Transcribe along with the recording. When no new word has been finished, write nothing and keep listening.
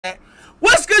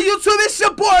What's good, YouTube? It's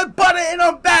your boy Butter, and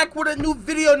I'm back with a new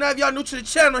video. Now, if y'all new to the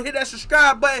channel, hit that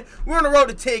subscribe button. We're on the road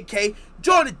to 10K.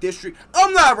 Join the district.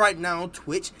 I'm live right now on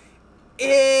Twitch.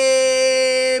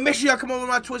 And make sure y'all come over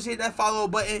to my Twitch, hit that follow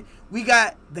button. We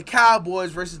got the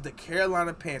Cowboys versus the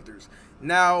Carolina Panthers.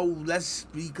 Now, let's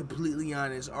be completely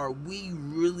honest. Are we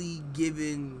really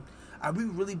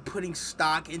putting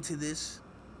stock into this?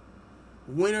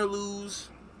 Win or lose?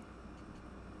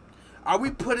 Are we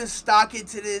putting stock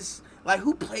into this? Like,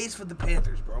 who plays for the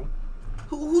Panthers, bro?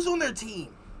 Who's on their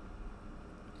team?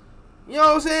 You know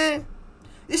what I'm saying?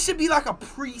 This should be like a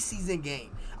preseason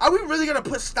game. Are we really going to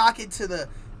put stock into the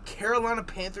Carolina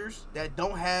Panthers that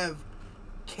don't have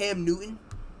Cam Newton?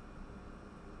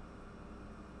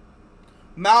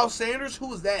 Miles Sanders?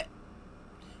 Who is that?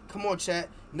 Come on, chat.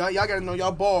 No, y'all got to know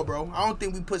y'all ball, bro. I don't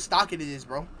think we put stock into this,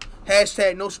 bro.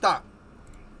 Hashtag no stock.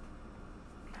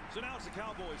 So now it's the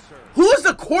Cowboys, sir. Who is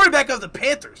the quarterback of the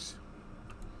Panthers?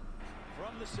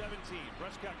 From the 17,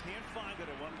 Prescott can't find it.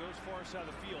 One goes far side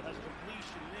of the field, has a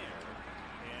completion there,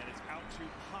 and it's out to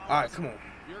Pollard. All right, come on.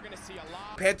 You're gonna see a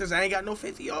lot. Panthers, I ain't got no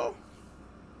faith in y'all.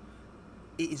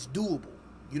 It is doable.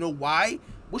 You know why?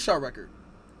 What's your record?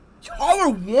 Y'all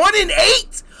are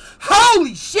 1-8.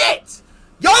 Holy shit!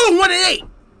 Y'all are 1-8.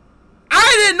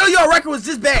 I didn't know your record was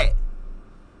this bad.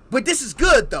 But this is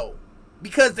good though.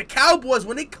 Because the Cowboys,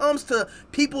 when it comes to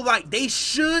people like they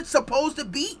supposed to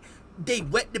beat, they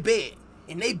wet the bed.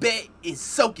 And they bed is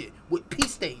soaking with pea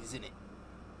stains in it.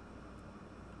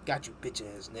 Got you, bitch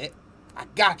ass net. I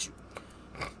got you.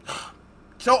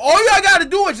 So all y'all got to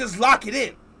do is just lock it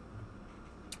in.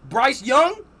 Bryce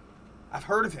Young, I've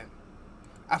heard of him.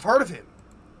 I've heard of him.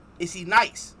 Is he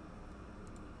nice?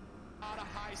 A lot of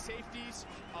high safeties,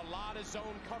 a lot of zone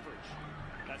coverage.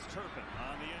 That's Turpin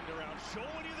on the end around,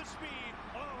 showing you the speed.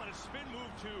 Oh, and a spin move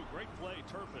too. Great play,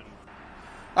 Turpin.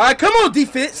 All right, come on,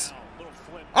 defense.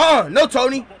 No,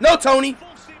 Tony. No, Tony.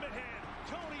 Full steam at hand.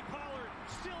 Tony Pollard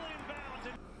still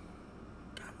inbounds.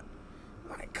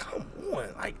 Like,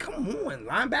 come on,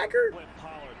 linebacker.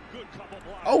 Pollard, good couple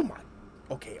blocks. Oh my.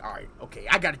 Okay, all right. Okay,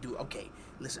 I gotta do it. Okay,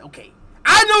 listen. Okay,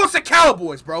 I know it's the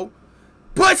Cowboys, bro.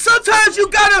 But sometimes you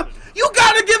gotta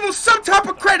give them some type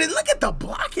of credit. Look at the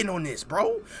blocking on this,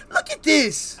 bro. Look at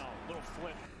this. Oh, little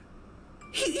flip.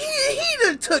 He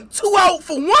done took 2 out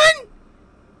for 1.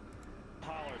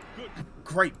 Pollard, good.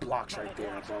 Great blocks right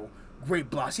there, bro. Great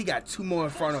blocks. He got 2 more in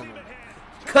front of him.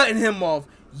 Cutting him off.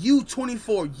 You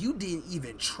 24. You didn't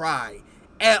even try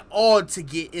at all to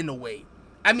get in the way.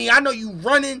 I mean, I know you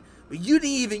running, but you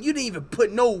didn't even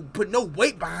put no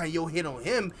weight behind your hit on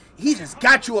him. He just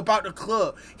got you about the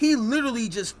club. He literally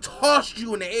just tossed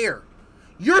you in the air.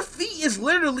 Your feet is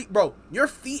literally, bro. Your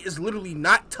feet is literally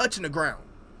not touching the ground.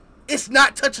 It's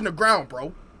not touching the ground,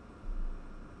 bro.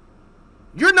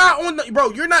 You're not on the,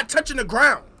 bro. You're not touching the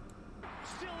ground.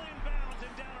 Still inbounds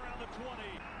and down around the 20.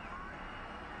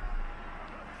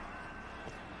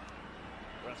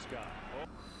 Prescott.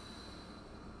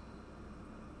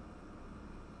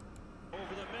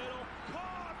 Over the middle,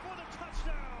 caught for the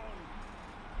touchdown.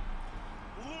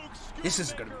 Luke This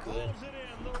isn't gonna be good. holds it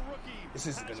in. The rookie This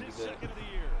isn't gonna be has his good. second of the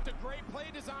year. It's a great play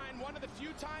design. One of the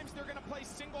few times they're going to play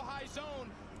single high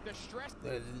zone. The stress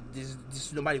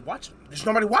There's nobody watching him. There's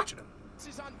nobody watching him.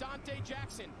 is on Dante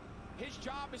Jackson. His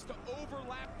job is to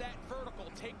overlap that vertical,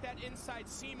 take that inside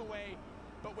seam away.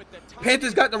 But with the time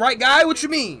Panthers got the right guy? What you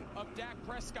mean? of Dak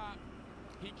Prescott,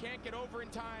 he can't get over in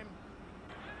time.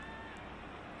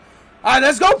 All right,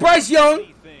 let's go, Bryce Young.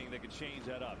 Anything that could change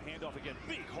that up. Handoff again.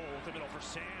 Big hole in the middle for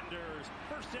Sanders.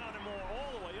 First down and more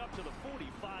all the way up to the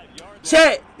 45-yard line.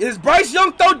 Chat, is Bryce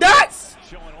Young throw dots?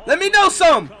 Let me know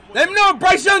some. Let me know if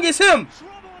Bryce Young is him.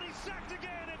 Trouble and he's sacked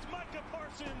again. It's Micah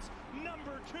Parsons,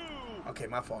 number 2. Okay,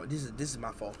 my fault. This is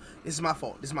my fault. This is my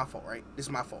fault. This is my fault, right? This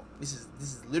is my fault. This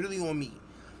is literally on me.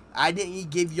 I didn't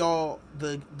give y'all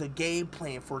the game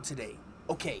plan for today.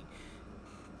 Okay.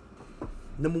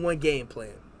 Number 1 game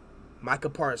plan. Micah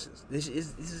Parsons. This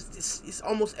is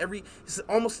almost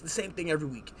the same thing every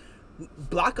week.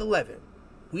 Block 11.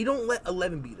 We don't let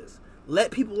 11 beat us. Let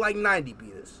people like 90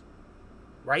 beat us.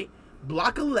 Right?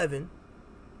 Block 11.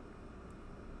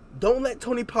 Don't let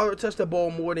Tony Pollard touch the ball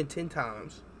more than 10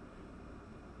 times.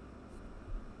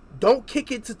 Don't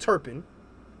kick it to Turpin.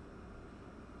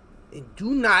 And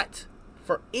do not,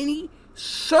 for any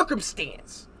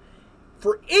circumstance,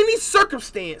 throw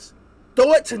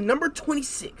it to number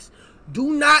 26.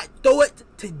 Do not throw it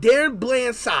to Darren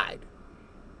Bland's side.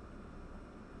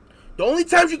 The only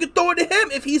times you can throw it to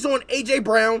him if he's on A.J.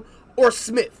 Brown or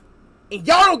Smith. And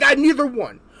y'all don't got neither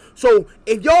one. So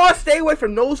if y'all stay away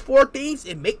from those 4 things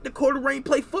and make the quarter range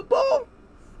play football,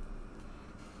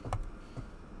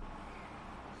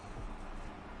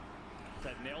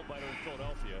 nail biter in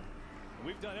Philadelphia.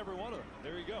 We've done every one of them.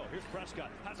 There you go. Here's Prescott.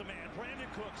 Has a man. Brandon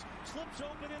Cooks slips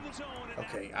open in the zone. And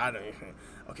okay, I don't.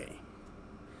 Okay.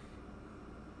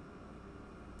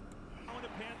 Now into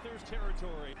Panthers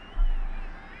territory.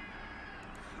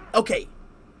 Okay.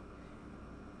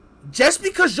 Just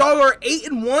because y'all are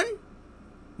 8-1,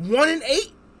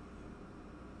 1-8,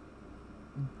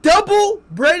 double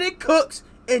Brandon Cooks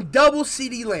and double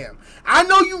CeeDee Lamb. I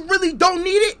know you really don't need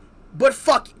it, but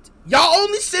fuck it. Y'all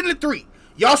only sitting at 3.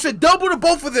 Y'all should double to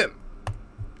both of them.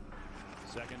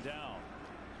 Second down.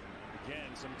 Again,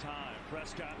 some time.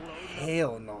 Prescott loaded.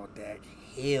 Hell no, Dad.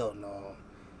 Hell no.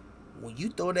 When you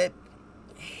throw that,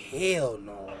 hell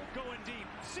no. Going deep.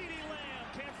 CeeDee Lamb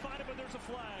can't find it, but there's a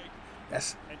flag.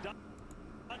 That's. And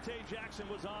Dante Jackson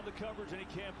was on the coverage, and he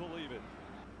can't believe it.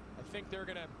 I think they're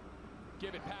going to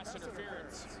give it pass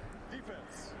interference.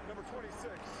 Defense, number 26.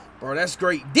 Bro, that's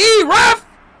great. D, ref!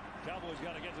 Cowboys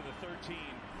got to get to the 13.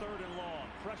 3rd and long.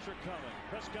 Pressure coming.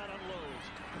 Prescott unloads.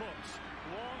 Cooks.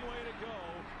 Long way to go.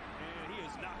 And he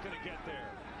is not going to get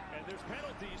there. And there's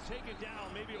penalties. Take it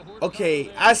down. Maybe a horse.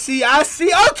 Okay, I see.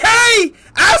 Okay!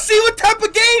 I see what type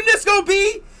of game this going to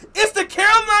be. It's the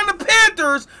Carolina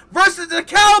Panthers versus the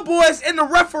Cowboys and the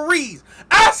referees.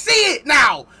 I see it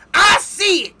now. I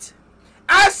see it.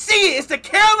 I see it. It's the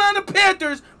Carolina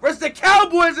Panthers versus the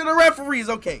Cowboys and the referees.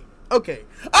 Okay. Okay.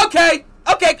 Okay.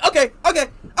 Okay. Okay. Okay.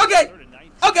 Okay.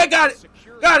 Okay. Got it.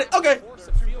 Got it. Okay.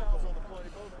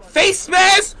 Face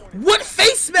mask? What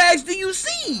face mask do you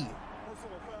see?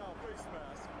 Personal foul, face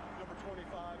mask, number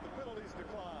 25. The penalties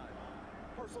decline.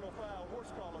 Personal foul, horse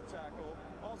collar tackle,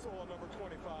 also on number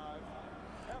 25.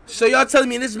 So y'all telling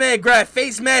me this man grabbed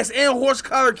face mask and horse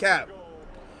collar cap?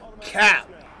 Cap.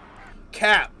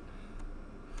 Cap.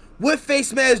 What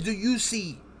face mask do you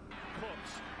see?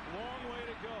 Cooks. Long way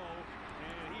to go.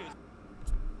 And he is.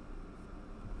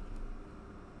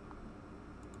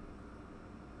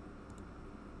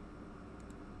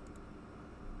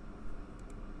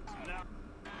 Now,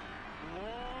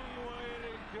 long way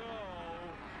to go.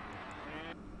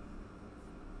 And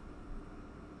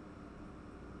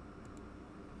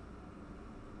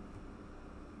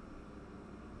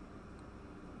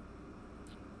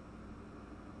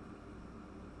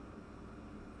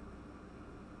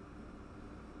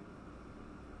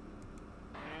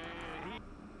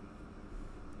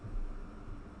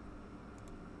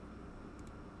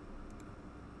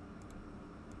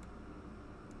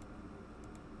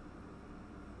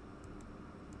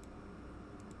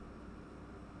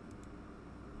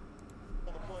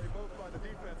On the play, both by the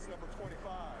defense, number 25.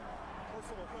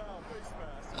 Personal foul, face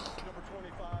mask, number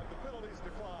 25. The penalties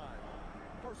decline.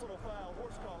 Personal foul,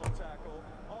 horse collar tackle,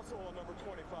 also on number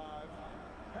 25.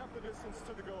 Half the distance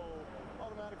to the goal,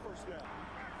 automatic first down.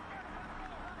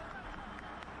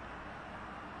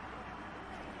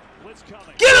 blitz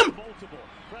coming. Get him! Multiple.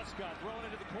 Prescott thrown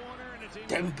into the corner, and it's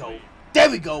There we go. There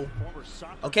we go. Former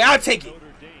soccer Okay, I'll take it. Notre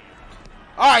Dame.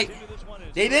 All right.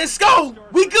 They didn't score.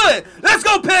 We good. Let's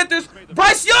go, Panthers.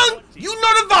 Bryce Young, you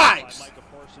know the vibes.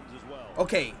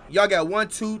 Okay, y'all got 1,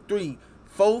 2, 3,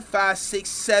 4, 5, 6,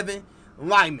 7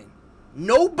 linemen.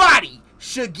 Nobody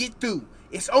should get through.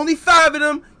 It's only 5 of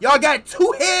them. Y'all got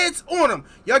 2 heads on them.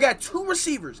 Y'all got 2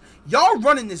 receivers. Y'all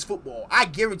running this football. I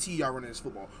guarantee y'all running this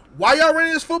football. Why y'all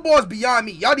running this football is beyond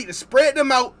me. Y'all need to spread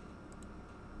them out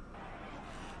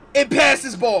and pass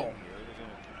this ball.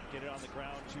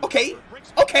 Okay.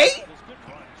 Okay.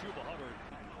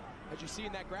 As you see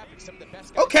in that graphic, some of the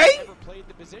best Okay. guys who ever played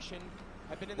the position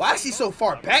have been in the Why is he so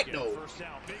far back, though?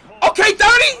 Okay,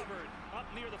 30. Up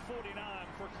near the 49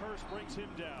 for Curse brings him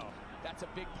down. That's a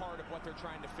big part of what they're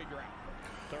trying to figure out.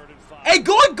 3rd and 5. Hey,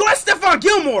 go at Stephon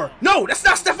Gilmore. No, that's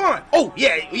not Stephon. Oh,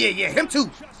 yeah. Him too.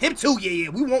 Yeah.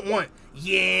 We want one.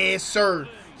 Yes, sir.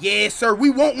 Yes, sir. We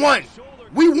want one.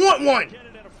 We want one. Get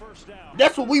it at a first down.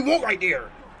 That's what we want right there.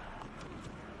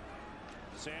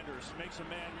 Sanders makes a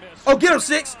man miss. Oh, get him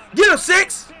 6. Get him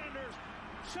 6. Sanders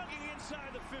chugging inside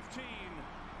the 15.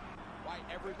 Why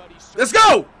everybody's Let's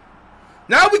go.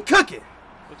 Now we cooking.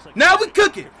 Looks like Now we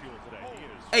cooking. fuel today. He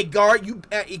is. Hey, guard,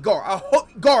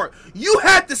 guard, you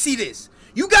have to see this.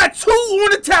 You got 2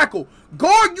 on the tackle.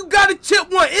 Guard, you got to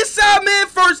chip one. Inside man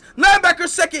first, linebacker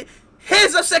second,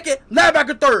 heads up second,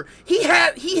 linebacker third. He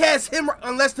has him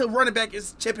unless the running back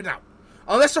is chipping out.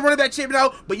 Unless the running back chipping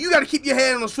out, but you got to keep your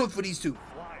hand on the swift for these 2. 3rd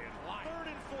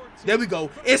and 14. There we go.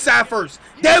 Inside first.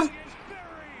 There we,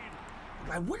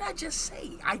 like, what did I just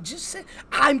say? I just said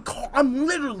I'm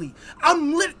literally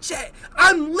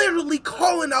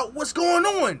calling out what's going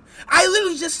on. I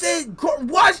literally just said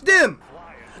watch them.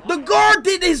 The guard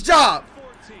did his job.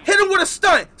 Hit him with a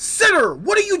stunt. Center,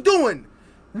 what are you doing?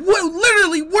 What?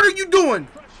 Literally, what are you doing?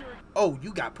 Oh,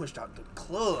 you got pushed out the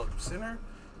club, center.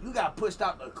 You got pushed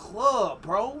out the club,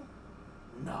 bro.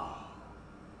 No.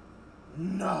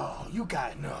 No. You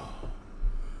got no.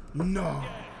 No.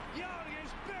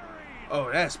 Oh,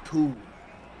 that's poo.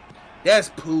 That's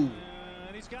poo.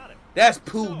 That's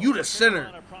poo. You the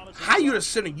center. How you the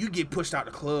center? You get pushed out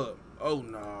the club. Oh,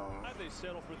 no.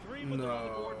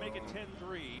 No.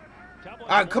 All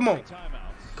right, come on.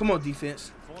 Come on,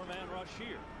 defense.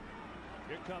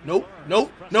 Nope,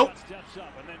 nope, nope. Steps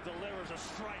up and then delivers a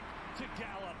strike to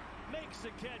Gallup. Makes the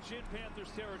catch in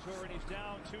Panthers territory, and he's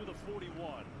down to the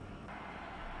 41.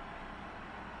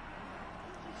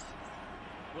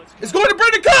 It's going to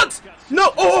Brandon Cooks.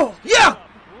 No. Oh, yeah.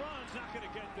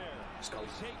 Let's go.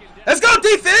 Let's go,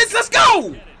 defense. Let's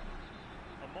go.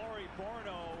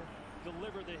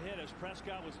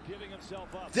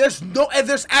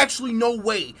 There's actually no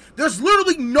way. There's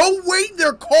literally no way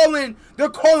they're calling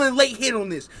late hit on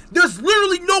this. There's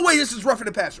literally no way this is roughing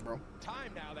the passer, bro.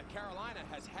 Time now that Carolina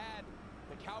has had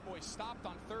the Cowboys stopped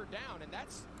on 3rd down, and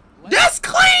that's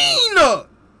clean.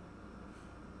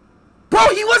 Bro,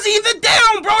 he wasn't even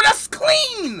down, bro. That's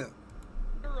clean.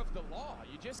 Of the law,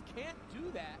 you just can't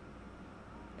do that.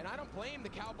 And I don't blame the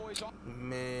Cowboys.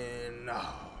 Man, no,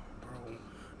 bro.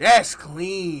 That's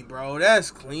clean, bro. That's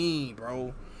clean,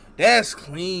 bro. That's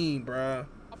clean, bro.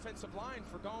 Offensive line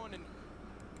for going and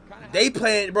kind of they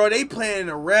playing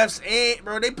the refs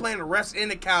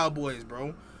and the Cowboys,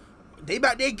 bro. They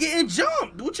getting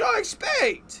jumped. What y'all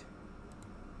expect?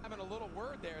 Having a little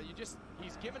word there.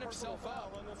 He's giving himself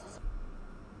up.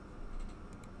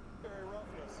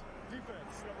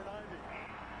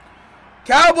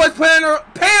 Cowboys paying the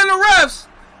refs.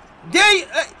 They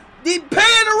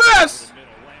paying the refs.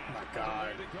 Oh my God.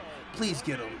 Please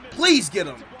get him. Please get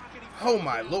him. Oh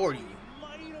my lordy.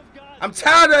 I'm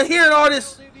tired of hearing all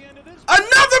this.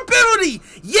 Another penalty.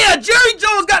 Yeah, Jerry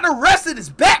Jones got the rest in his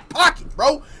back pocket,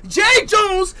 bro. Jerry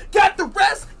Jones got the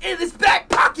rest in his back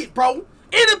pocket, bro.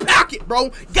 In the pocket,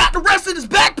 bro. Got the rest in his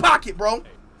back pocket, bro.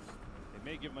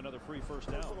 They may give him another free first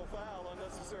down. Foul,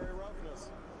 unnecessary roughness.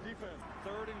 Defense.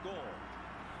 3rd and goal.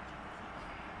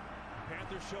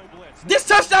 Panthers show blitz. This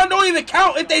touchdown don't even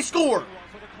count if they score.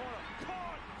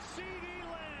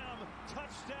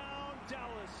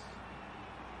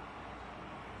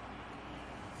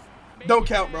 Don't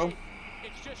count, bro.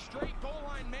 It's just straight goal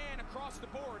line man across the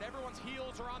board. Everyone's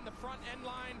heels are on the front end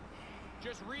line.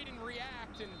 Just read and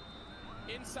react and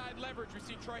inside leverage. We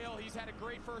see Troy Hill. He's had a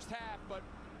great first half, but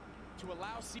to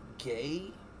allow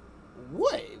Gay?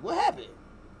 What? What happened?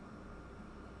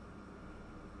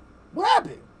 What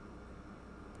happened?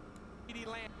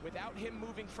 Without him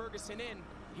moving Ferguson in,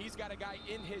 he's got a guy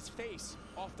in his face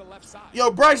off the left side.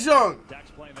 Yo, Bryce Young. Dak's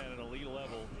playing at an elite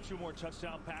level. 2 more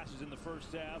touchdown passes in the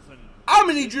first half, and I'm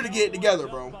gonna need you to get it together,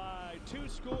 bro.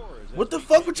 What the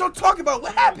fuck? What y'all talking about?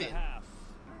 What happened?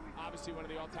 Obviously, one of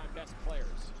the all-time best players.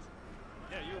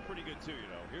 Yeah, you were pretty good too, you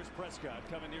know. Here's Prescott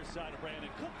coming near side of Brandon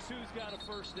Cooks, who's got a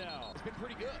first down. It's been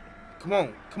pretty good. Come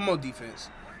on, defense.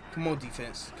 Come on,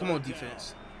 defense. Come on,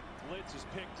 defense. Blitz is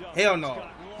picked up. Hell no.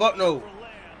 Fuck no.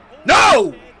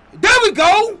 No! There we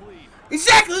go!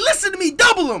 Exactly. Listen to me.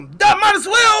 Double him. Might as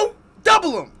well.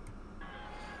 Double him.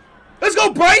 Let's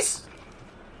go, Bryce.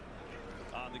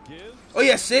 On the give. Oh,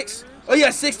 yeah, 6. Oh, yeah,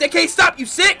 6. They can't stop you,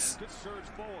 6. Good surge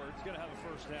forward. It's going to have a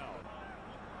first down.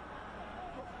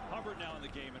 Hubbard now in the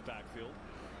game in backfield.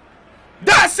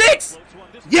 Got 6.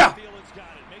 Yeah.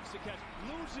 Makes the catch.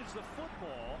 Loses the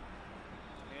football.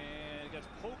 And gets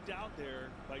poked out there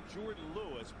by Jordan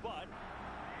Lewis, but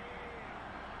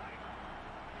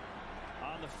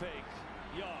on the fake,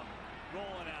 Young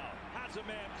rolling out. Has a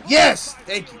man. Yes,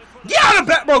 thank you. Get out of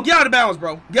bounds, bro. Get out of bounds,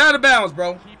 bro. Get out of bounds,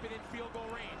 bro. Keep it in field goal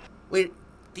range. Wait,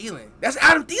 Thielen. That's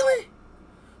Adam Thielen?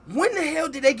 When the hell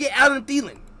did they get Adam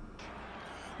Thielen?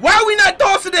 Why are we not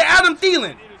tossing to Adam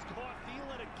Thielen?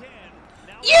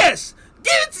 Yes.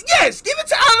 Give it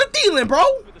to Adam Thielen, bro.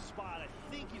 I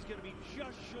think he's going to be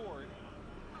just short.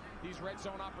 These red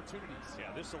zone opportunities.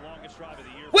 Yeah, this is the longest drive of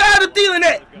the year. Where Adam Thielen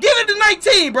at? Give it to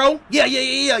 19, bro. Yeah.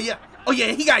 Oh, yeah,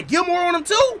 he got Gilmore on him,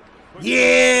 too?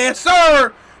 Yeah,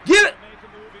 sir. Give it.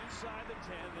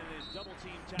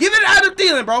 Give it to Adam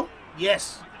Thielen, bro.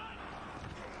 Yes.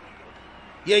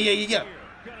 Yeah.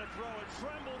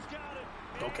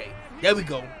 Okay, there we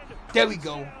go.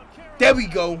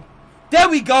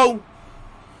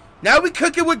 Now we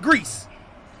cooking with grease.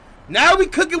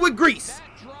 That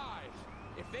drive,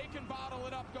 if they can bottle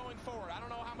it up going forward, I don't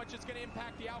know how much it's going to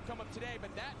impact the outcome of today,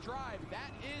 but that drive,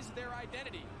 that is their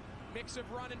identity. Mix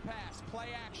of run and pass, play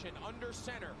action, under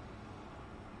center.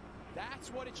 That's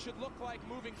what it should look like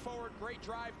moving forward. Great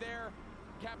drive there.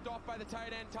 capped off by the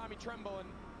tight end, Tommy Tremble. And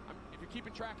if you're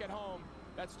keeping track at home,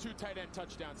 that's 2 tight end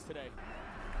touchdowns today.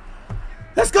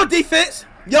 Let's go, defense.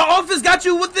 Your offense got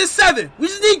you with this 7. We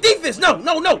just need defense.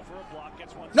 No.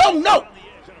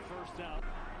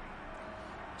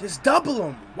 Just double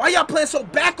them. Why y'all playing so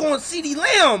back on CeeDee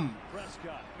Lamb?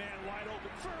 Prescott, man wide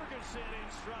open. Ferguson in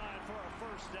stride for a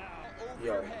first down. Over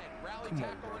your head, rally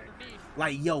tackle underneath.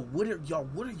 Like, yo, what are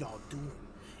y'all doing?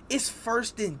 It's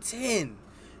 1st and 10.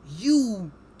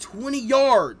 You 20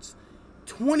 yards.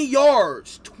 20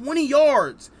 yards. 20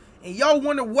 yards. And y'all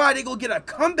wonder why they gonna get a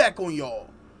comeback on y'all.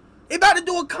 They about to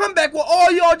do a comeback with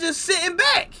all y'all just sitting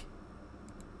back.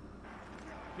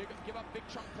 Give up big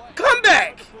chunk play.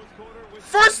 Comeback.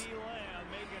 First.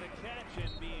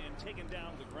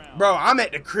 Bro, I'm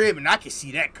at the crib and I can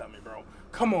see that coming, bro.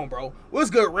 Come on, bro. What's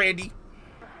good, Randy?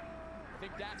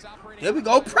 There we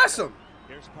go. Press him.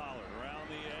 Here's Pollard around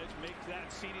the edge. Makes that.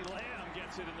 CeeDee Lamb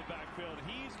gets it in the backfield.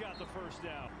 He's got the first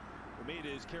down. He made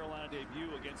his Carolina debut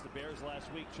against the Bears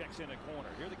last week. Checks in a corner.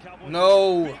 Here the Cowboys.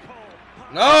 No.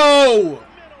 No.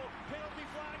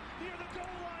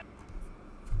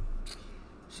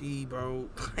 See, bro.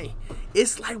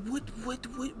 It's like what?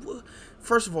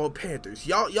 First of all, Panthers.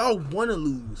 Y'all want to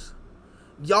lose.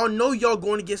 Y'all know y'all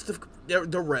going against the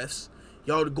refs.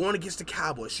 Y'all going against the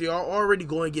Cowboys. So y'all already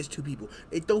going against 2 people.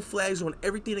 They throw flags on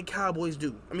everything the Cowboys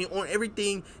do. I mean, on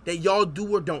everything that y'all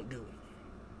do or don't do.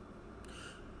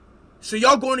 So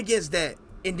y'all going against that.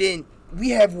 And then we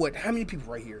have what? How many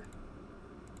people right here?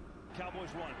 Cowboys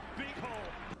 1. Big hole.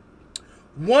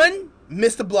 1,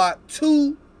 missed the block.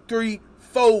 2, 3,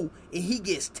 4, and he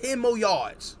gets 10 more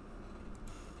yards.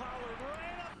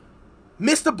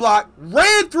 Missed the block,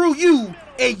 ran through you,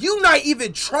 and you not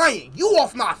even trying. You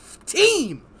off my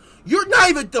team. You're not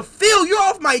even the field. You're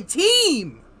off my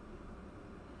team.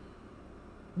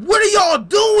 What are y'all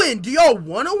doing? Do y'all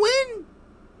want to win?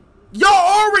 Y'all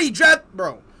already drafted,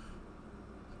 bro.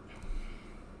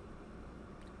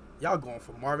 Y'all going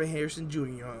for Marvin Harrison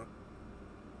Jr., huh?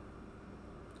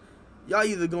 Y'all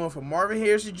either going for Marvin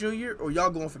Harrison Jr. or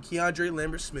y'all going for Keandre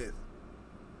Lambert-Smith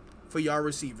for y'all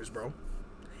receivers, bro.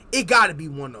 It got to be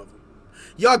one of them.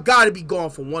 Y'all got to be going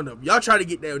for one of them. Y'all try to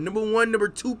get that number 1, number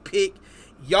 2 pick.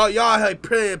 Y'all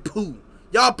playing poo.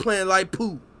 Y'all playing like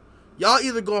poo. Y'all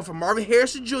either going for Marvin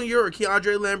Harrison Jr. or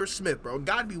Keandre Lambert-Smith, bro.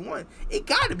 Got to be one. It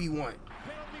got to be one.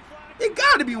 It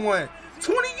got to be one.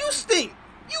 20, you stink.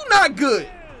 You not good.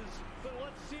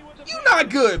 You not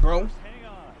good, bro.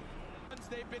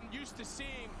 They've been used to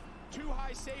seeing 2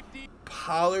 high safety.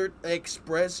 Pollard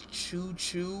Express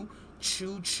choo-choo.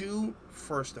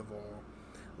 First of all,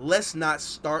 let's not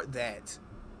start that.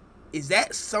 Is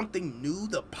that something new,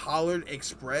 the Pollard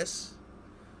Express?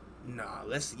 Nah,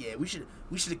 we should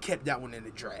have kept that one in the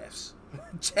drafts.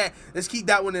 Let's keep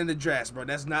that one in the drafts, bro.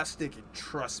 That's not sticking.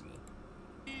 Trust me.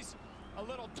 He's a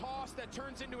little toss that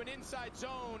turns into an inside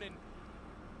zone, and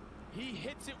he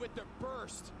hits it with the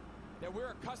burst that we're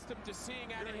accustomed to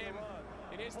seeing out of him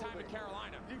in his time in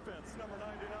Carolina. Defense number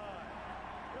 99.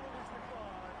 Penalties decline.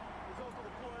 Result of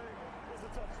the play was a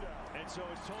touchdown. And so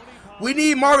it's Tony Pollard. We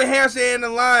need Marvin Harrison in the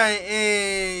line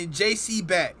and JC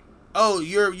back. Oh,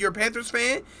 you're a Panthers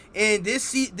fan? And this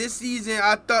season,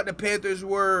 I thought the Panthers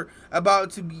were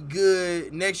about to be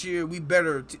good. Next year, we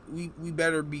better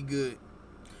be good.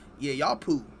 Yeah, y'all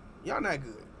poo. Y'all not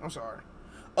good. I'm sorry.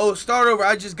 Oh, start over.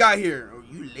 I just got here. Oh,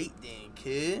 you late then,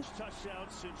 kid. Touchdown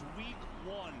since week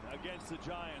 1 against the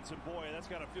Giants, and boy, that's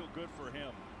got to feel good for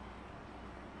him.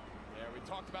 Yeah, we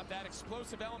talked about that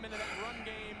explosive element of that run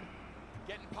game,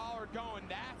 getting Pollard going.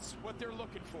 That's what they're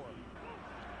looking for.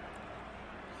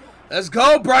 Let's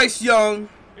go, Bryce Young.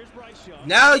 Here's Bryce Young.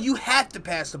 Now you have to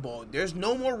pass the ball. There's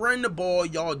no more running the ball.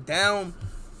 Y'all down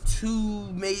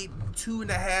 2, maybe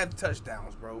 2.5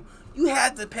 touchdowns, bro. You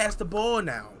have to pass the ball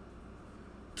now.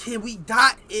 Can we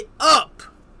dot it up?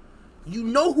 You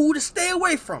know who to stay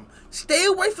away from. Stay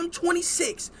away from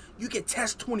 26. You can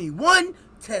test 21,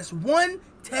 test 1,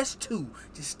 test 2.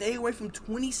 Just stay away from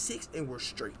 26 and we're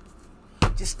straight.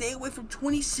 Just stay away from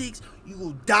 26. You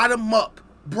will dot them up.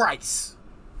 Bryce.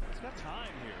 He's got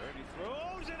time here, and he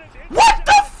throws, and it's What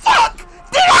the fuck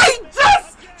did I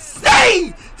just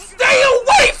say? Stay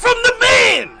away from the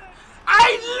man.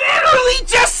 I literally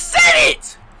just said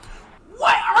it.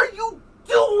 What are you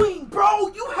doing, bro?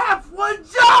 You have one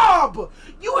job.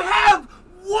 You have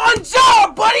one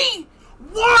job, buddy.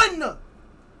 One.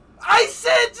 I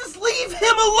said just leave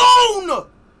him alone.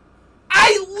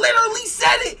 I literally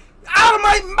said it out of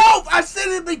my mouth. I said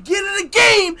it at the beginning of the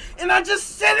game, and I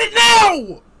just said it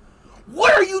now.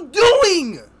 What are you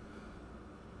doing?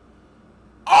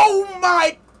 Oh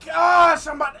my gosh,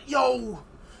 I'm about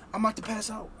to pass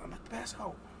out. I'm about to pass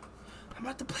out. I'm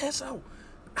about to pass out.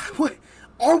 What?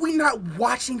 Are we not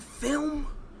watching film?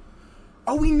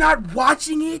 Are we not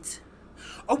watching it?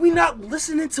 Are we not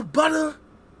listening to Butter?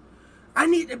 I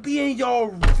need to be in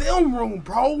y'all film room,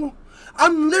 bro.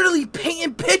 I'm literally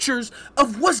painting pictures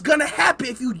of what's gonna happen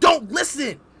if you don't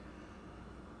listen.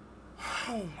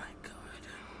 Oh my God.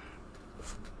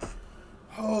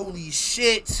 Holy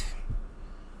shit.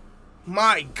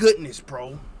 My goodness,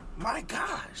 bro. My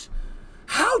gosh.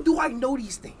 How do I know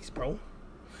these things, bro?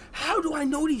 How do I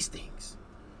know these things?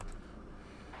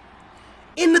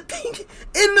 And the thing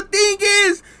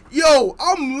is, yo,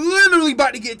 I'm literally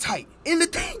about to get tight. And the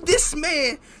thing, this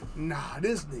man, nah,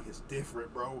 this nigga's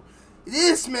different, bro.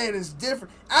 This man is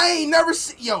different. I ain't never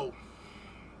seen, yo.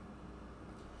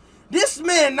 This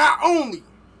man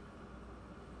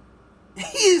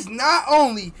he is not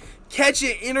only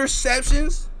catching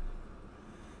interceptions,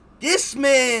 this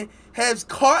man has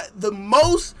caught the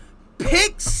most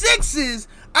pick sixes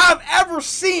I've ever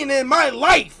seen in my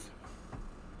life.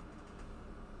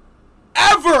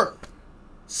 Ever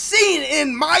seen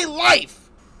in my life.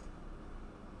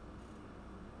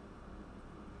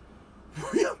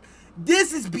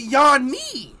 This is beyond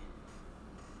me.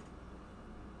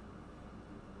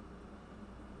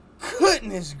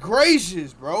 Goodness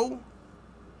gracious, bro.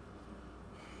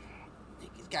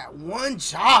 Nigga's got one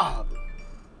job.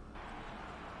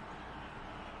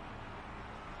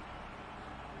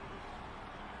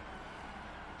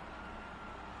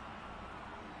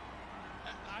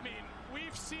 I mean,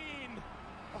 we've seen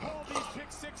all these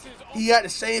pick sixes. He got the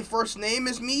same first name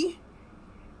as me.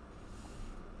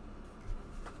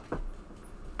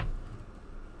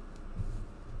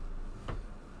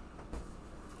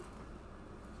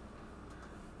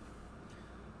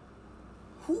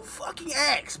 Who fucking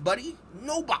asked, buddy?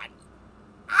 Nobody.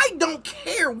 I don't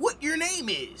care what your name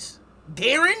is.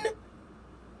 Darren?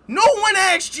 No one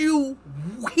asked you,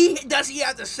 does he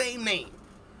have the same name?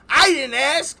 I didn't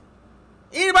ask.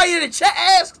 Anybody in the chat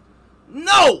asked?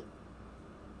 No.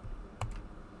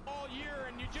 All year,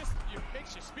 and it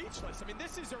makes you speechless. I mean,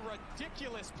 this is a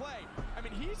ridiculous play. I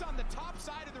mean, he's on the top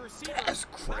side of the receiver. That's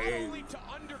crazy. Not only to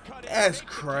undercut it, That's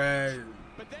crazy.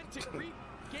 but then to regain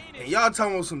it. And y'all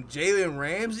talking about some Jalen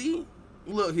Ramsey?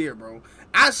 Look here, bro.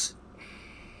 I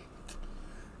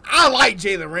like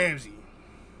Jalen Ramsey.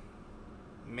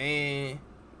 Man.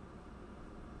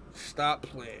 Stop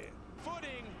playing.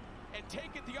 Footing and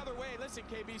take it the other way. Listen,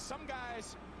 KB, some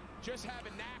guys just have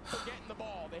a knack for getting the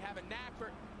ball. They have a knack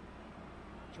for...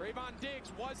 Trayvon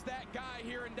Diggs was that guy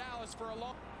here in Dallas for a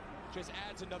long... Just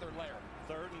adds another layer.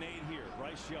 3rd and 8 here.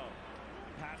 Bryce Young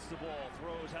pats the ball,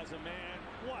 throws, has a man.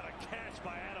 What a catch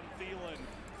by Adam Thielen.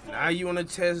 Now you want to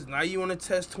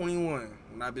test 21.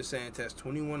 And I've been saying test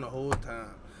 21 the whole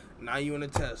time. Now you want to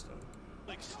test him.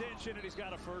 Extension, and he's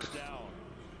got a 1st down.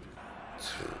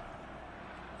 2nd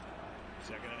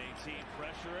and 18,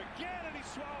 pressure again, and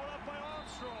he's swallowed up by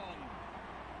Armstrong.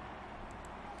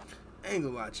 Ain't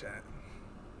gonna lie, chat.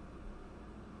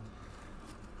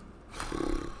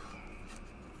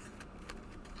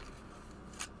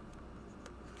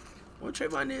 When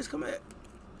Trayvon Diggs come back?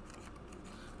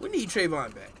 We need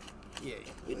Trayvon back. Yeah,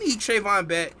 we need Trayvon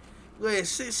back. Go ahead,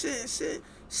 send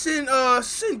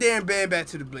Darren Bam back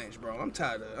to the bench, bro. I'm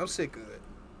tired of it. I'm sick of it.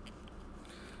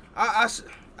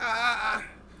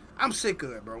 I'm sick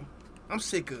of it, bro. I'm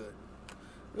sick of it.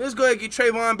 Let's go ahead and get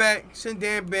Trayvon back. Send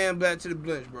Darren Bam back to the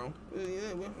bench, bro.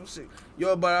 Yeah, well, I'm sick.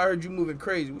 Yo, but I heard you moving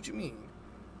crazy. What you mean?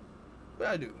 What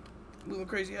I do? Moving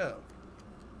crazy out.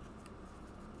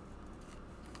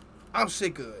 I'm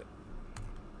sick of it.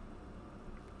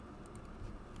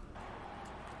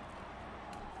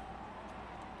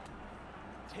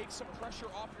 Take some pressure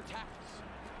off your tackles.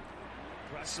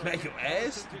 Smack your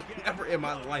ass? Never in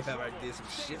my life have I did some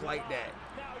shit like that.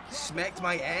 Smacked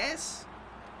my ass?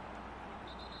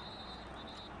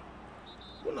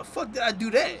 When the fuck did I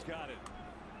do that?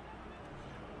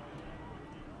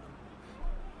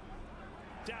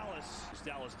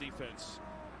 Dallas defense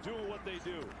doing what they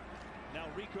do. Now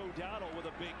Rico Dowdle with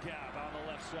a big gap on the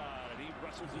left side, and he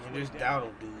wrestles his way down.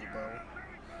 Dowdle dude, bro.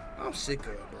 I'm sick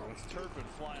of it, bro. Turpin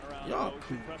flying around. Y'all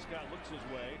poop. Prescott looks his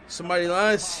way.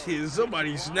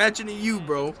 Somebody snatching at you,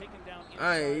 bro.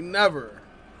 I ain't never.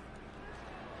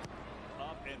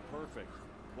 Up and perfect.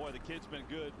 Boy, the kid's been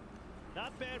good.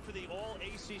 Not bad for the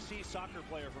all-ACC soccer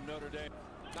player from Notre Dame.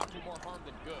 Not do more harm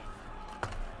than good.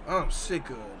 I'm sick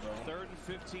of it, bro. 3rd and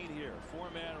 15 here.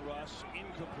 4-man rush,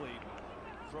 incomplete.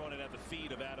 Throwing it at the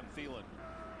feet of Adam Thielen.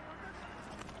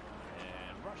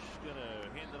 And Rush gonna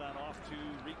hand it on off to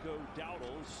Rico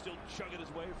Dowdle, still chugging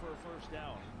his way for a 1st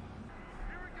down.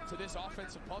 To this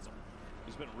offensive puzzle.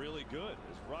 He's been really good.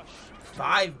 His rush.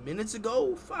 5 minutes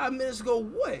ago? 5 minutes ago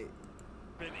what?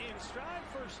 Been in stride,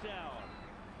 first down.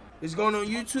 It's going on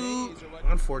YouTube.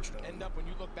 Unfortunately. End up when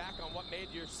you look back on what made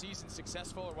your season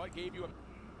successful or what gave you a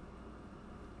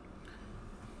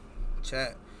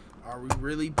Chat, are we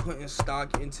really putting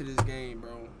stock into this game,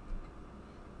 bro?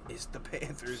 It's the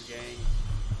Panthers game.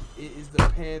 It is the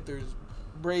Panthers.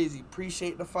 Brazy,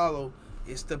 appreciate the follow.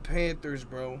 It's the Panthers,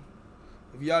 bro.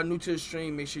 If y'all new to the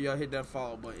stream, make sure y'all hit that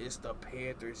follow. But it's the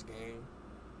Panthers game.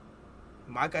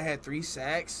 Micah had 3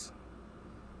 sacks.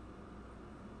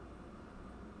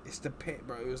 It's the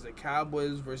bro. It was the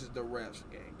Cowboys versus the refs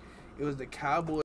game. It was the Cowboys.